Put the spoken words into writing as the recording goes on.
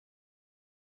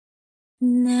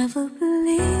Never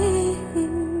believed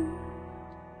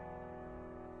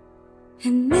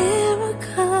in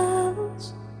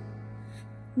miracles.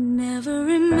 Never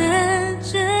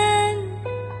imagined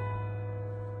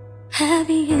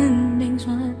happy endings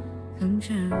would come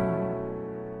true.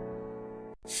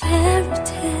 Fairy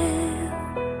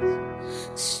tales,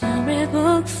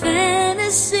 storybook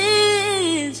fantasies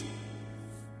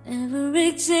never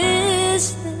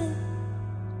existed.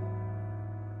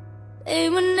 They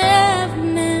were never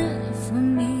meant for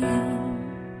me.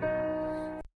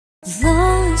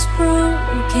 Those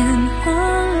broken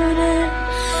hearted,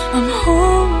 I'm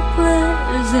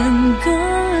hopeless and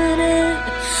guarded.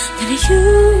 Then you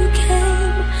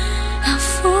came, I'm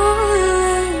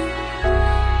falling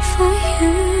for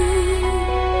you.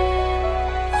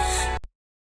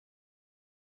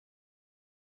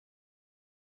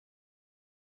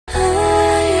 I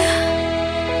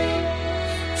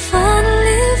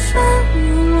finally found the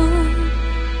one.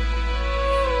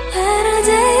 Better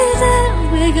days that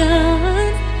we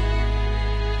got.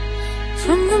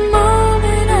 From the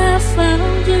moment I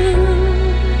found you,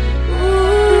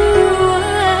 ooh,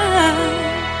 I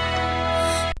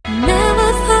never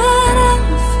thought I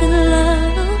would feel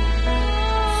love.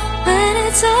 When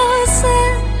it's all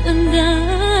said and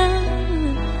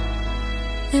done,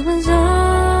 it was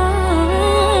all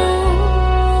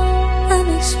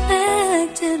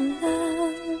unexpected love.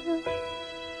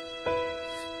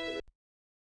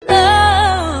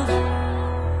 Love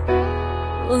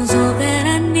was all that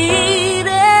I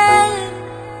needed,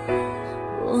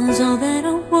 was all that I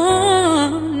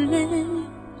wanted.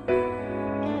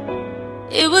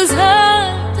 It was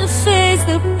hard to face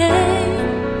the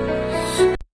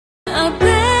pain.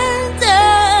 Abandoned,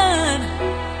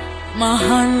 my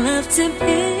heart left in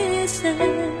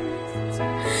pieces.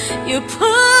 You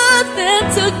put them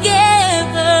together.